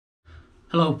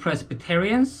Hello,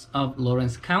 Presbyterians of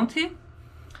Lawrence County.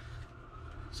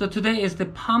 So today is the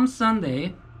Palm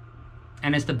Sunday,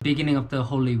 and it's the beginning of the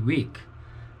Holy Week.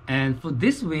 And for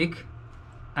this week,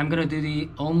 I'm going to do the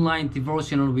online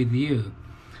devotional with you.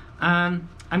 I'm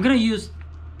going to use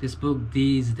this book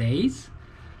these days,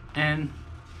 and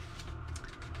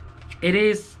it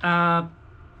is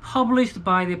published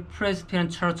by the Presbyterian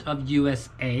Church of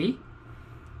USA.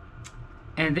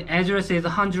 And the address is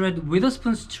 100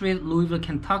 Witherspoon Street, Louisville,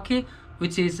 Kentucky,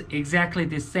 which is exactly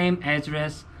the same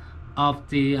address of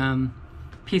the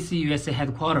PCUSA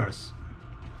headquarters.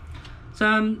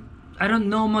 So I don't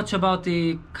know much about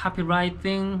the copyright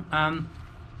thing,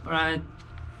 but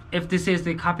if this is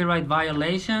the copyright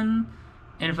violation,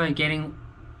 and if I'm getting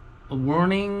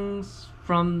warnings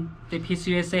from the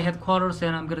PCUSA headquarters,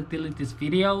 then I'm going to delete these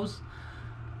videos.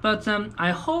 But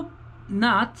I hope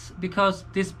not, because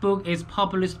this book is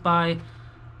published by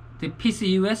the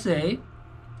PCUSA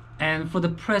and for the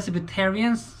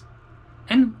Presbyterians,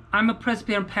 and I'm a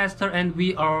Presbyterian pastor and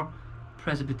we are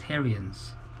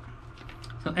Presbyterians.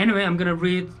 So anyway, I'm gonna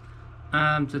read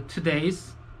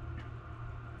today's,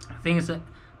 I think it's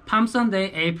Palm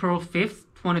Sunday, April 5th,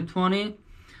 2020.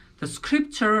 The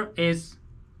scripture is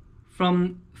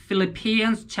from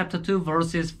Philippians chapter 2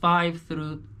 verses 5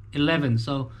 through 11.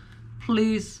 So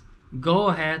please go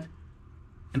ahead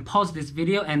and pause this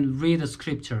video and read the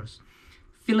scriptures.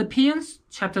 Philippians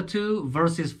chapter 2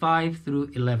 verses 5 through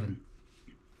 11.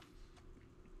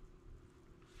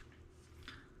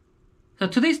 So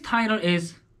today's title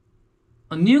is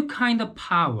A New Kind of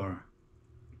Power.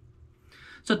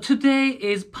 So today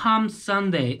is Palm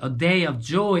Sunday, a day of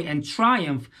joy and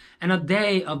triumph, and a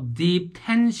day of deep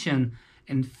tension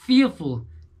and fearful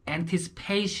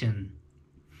anticipation.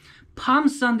 Palm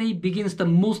Sunday begins the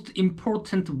most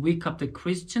important week of the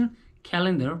Christian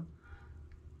calendar,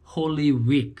 Holy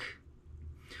Week.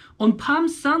 On Palm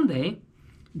Sunday,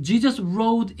 Jesus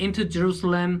rode into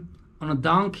Jerusalem on a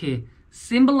donkey,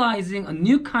 symbolizing a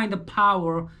new kind of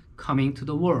power coming to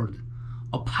the world,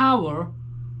 a power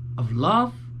of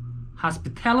love,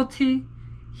 hospitality,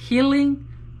 healing,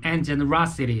 and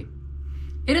generosity.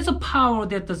 It is a power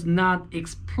that does not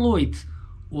exploit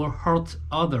or hurt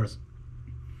others.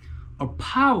 A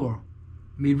power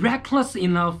miraculous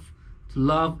enough to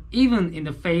love even in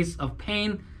the face of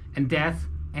pain and death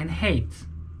and hate.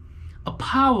 A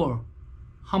power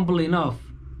humble enough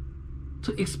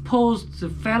to expose the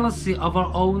fallacy of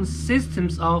our own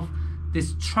systems of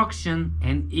destruction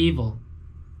and evil.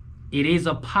 It is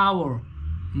a power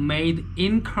made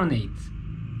incarnate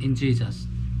in Jesus.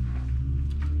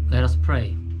 Let us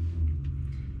pray.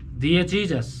 Dear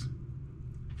Jesus,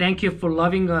 thank you for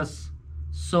loving us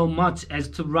so much as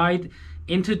to ride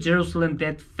into Jerusalem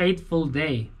that fateful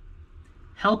day.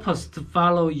 Help us to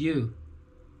follow you.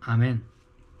 Amen.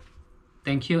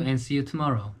 Thank you and see you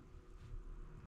tomorrow.